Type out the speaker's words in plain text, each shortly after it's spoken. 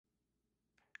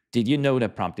Did you know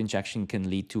that prompt injection can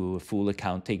lead to a full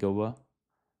account takeover?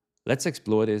 Let's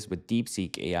explore this with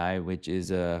DeepSeek AI, which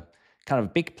is a kind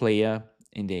of big player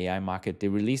in the AI market. They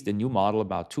released a new model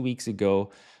about 2 weeks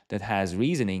ago that has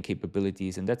reasoning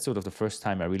capabilities. And that's sort of the first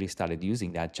time I really started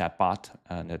using that chatbot.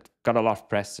 And it got a lot of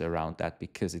press around that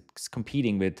because it's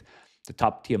competing with the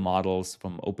top tier models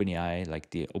from OpenAI, like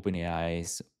the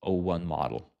OpenAI's O1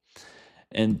 model.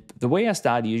 And the way I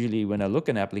start usually when I look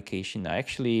at an application, I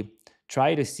actually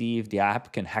try to see if the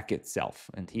app can hack itself.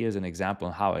 And here's an example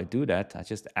on how I do that. I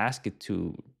just ask it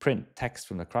to print text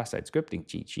from the cross-site scripting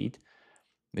cheat sheet,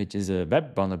 which is a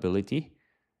web vulnerability.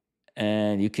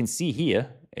 And you can see here,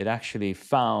 it actually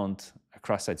found a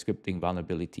cross-site scripting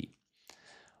vulnerability.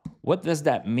 What does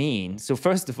that mean? So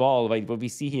first of all, right, what we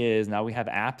see here is now we have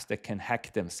apps that can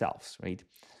hack themselves, right?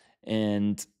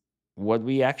 And what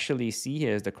we actually see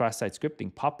here is the cross-site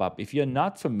scripting pop-up. If you're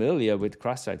not familiar with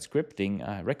cross-site scripting,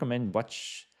 I recommend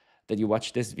that you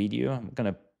watch this video. I'm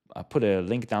going to put a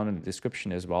link down in the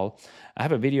description as well. I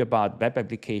have a video about web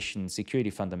application security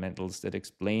fundamentals that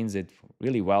explains it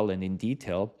really well and in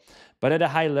detail. But at a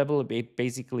high level, it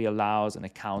basically allows an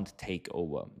account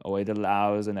takeover, or it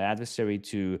allows an adversary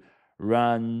to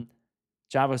run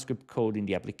JavaScript code in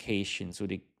the application so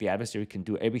the adversary can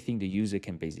do everything the user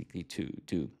can basically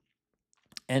do.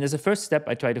 And as a first step,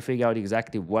 I tried to figure out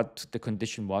exactly what the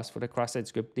condition was for the cross-site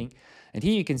scripting. And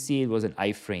here you can see it was an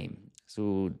iframe.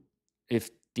 So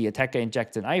if the attacker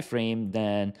injects an iframe,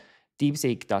 then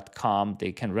DeepSeek.com,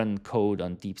 they can run code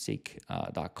on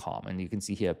DeepSeek.com. And you can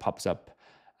see here it pops up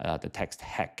the text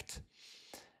hacked.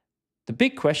 The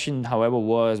big question, however,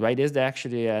 was, right, is there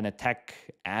actually an attack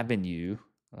avenue?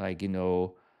 Like,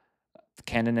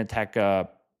 can an attacker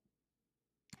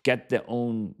get their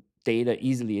own data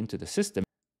easily into the system,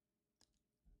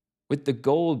 with the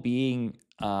goal being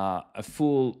a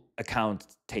full account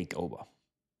takeover?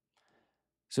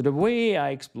 So the way I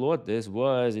explored this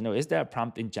was, is there a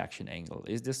prompt injection angle?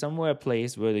 Is there somewhere a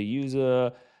place where the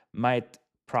user might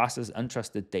process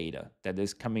untrusted data that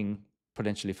is coming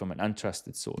potentially from an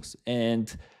untrusted source?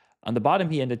 And on the bottom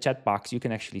here in the chat box, you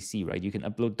can actually see, right? You can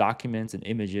upload documents and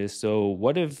images. So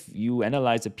what if you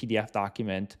analyze a PDF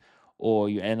document or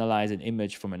you analyze an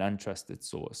image from an untrusted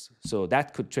source? So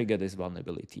that could trigger this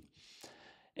vulnerability.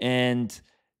 And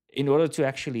in order to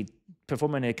actually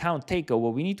perform an account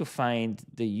takeover, we need to find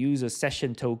the user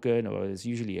session token, or it's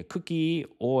usually a cookie,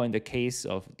 or in the case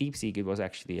of DeepSeek, it was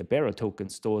actually a bearer token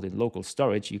stored in local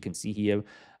storage. You can see here,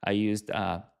 I used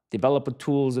developer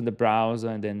tools in the browser,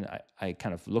 and then I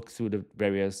kind of looked through the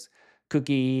various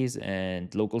cookies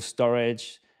and local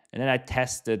storage, and then I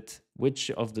tested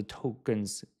which of the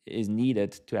tokens is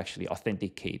needed to actually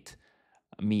authenticate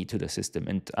me to the system.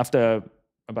 And after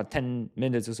about 10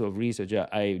 minutes or so of research,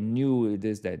 I knew it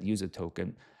is that user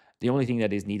token. The only thing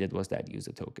that is needed was that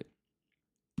user token.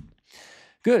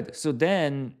 Good. So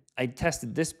then I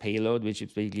tested this payload, which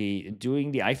is basically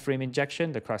doing the iframe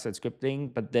injection, the cross-site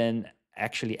scripting, but then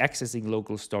actually accessing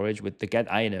local storage with the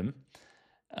get item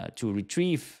to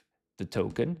retrieve the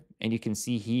token. And you can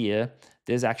see here,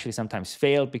 this actually sometimes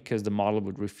failed because the model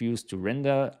would refuse to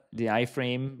render the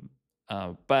iframe.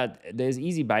 But there's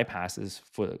easy bypasses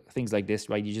for things like this,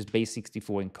 right? You just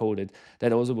base64 encoded.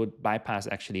 That also would bypass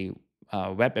actually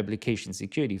web application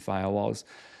security firewalls.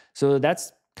 So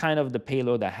that's kind of the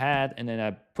payload I had. And then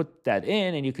I put that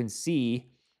in, and you can see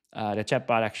the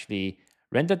chatbot actually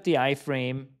rendered the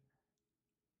iframe,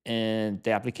 and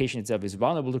the application itself is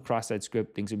vulnerable to cross-site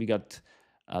scripting. So we got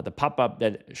the pop-up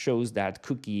that shows that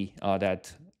cookie,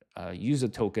 that user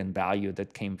token value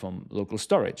that came from local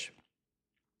storage.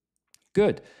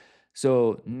 Good.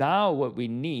 So now what we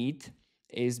need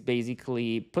is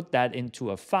basically put that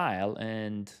into a file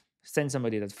and send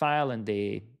somebody that file, and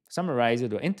they summarize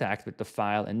it or interact with the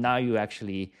file. And now you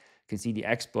actually can see the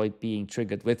exploit being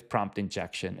triggered with prompt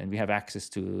injection. And we have access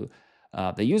to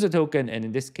the user token. And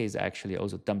in this case, I actually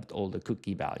also dumped all the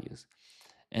cookie values.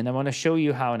 And I want to show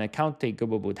you how an account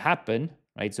takeover would happen,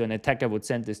 right? So an attacker would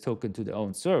send this token to their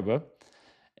own server,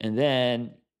 and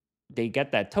then they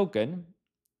get that token.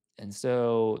 And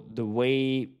so the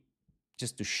way,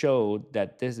 just to show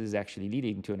that this is actually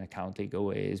leading to an account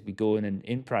takeover, is we go in an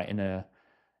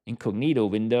incognito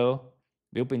window,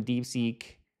 we open DeepSeek,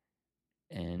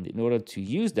 and in order to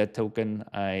use that token,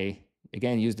 I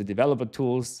again use the developer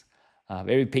tools.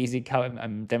 Very basic how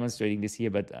I'm demonstrating this here,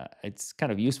 but it's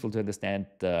kind of useful to understand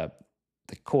the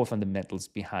core fundamentals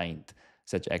behind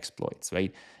such exploits,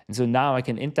 right? And so now I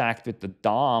can interact with the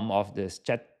DOM of this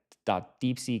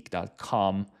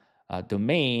chat.deepseek.com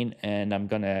domain, and I'm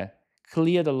going to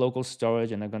clear the local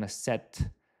storage, and I'm going to set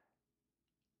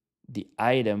the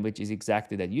item, which is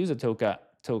exactly that user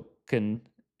token,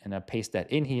 and I paste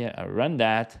that in here. I run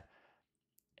that.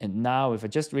 And now if I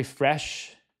just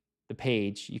refresh the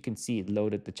page, you can see it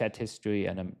loaded the chat history,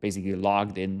 and I'm basically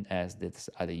logged in as this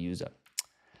other user.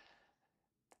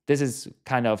 This is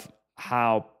kind of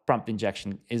how prompt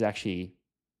injection is actually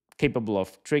capable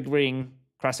of triggering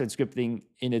cross-site scripting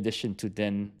in addition to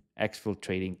then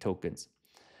exfiltrating tokens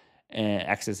and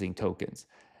accessing tokens.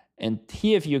 And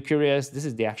here, if you're curious, this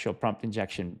is the actual prompt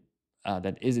injection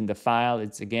that is in the file.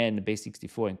 It's again the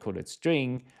base64 encoded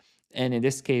string. And in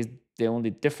this case, the only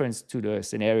difference to the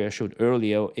scenario I showed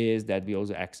earlier is that we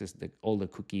also access all the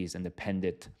cookies and append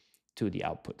it to the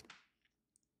output.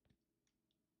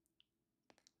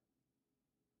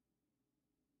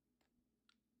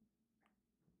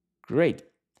 Great.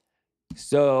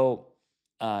 So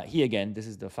here again, this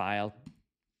is the file,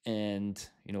 and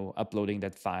uploading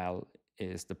that file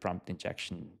is the prompt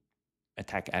injection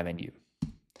attack avenue.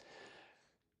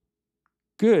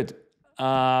 Good.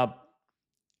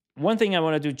 One thing I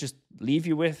want to just leave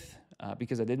you with,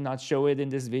 because I did not show it in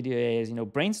this video, is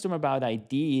brainstorm about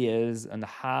ideas on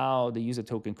how the user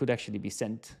token could actually be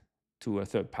sent to a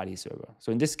third-party server.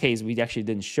 So in this case, we actually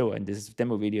didn't show, in this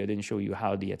demo video, I didn't show you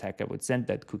how the attacker would send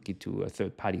that cookie to a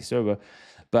third-party server.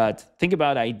 But think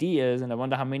about ideas, and I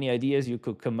wonder how many ideas you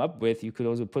could come up with. You could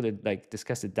also put it,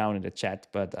 discuss it down in the chat,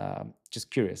 but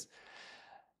just curious.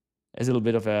 As a little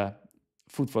bit of a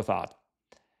food for thought.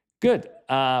 Good.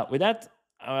 With that,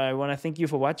 I want to thank you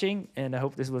for watching, and I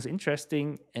hope this was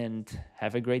interesting, and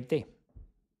have a great day.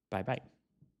 Bye-bye.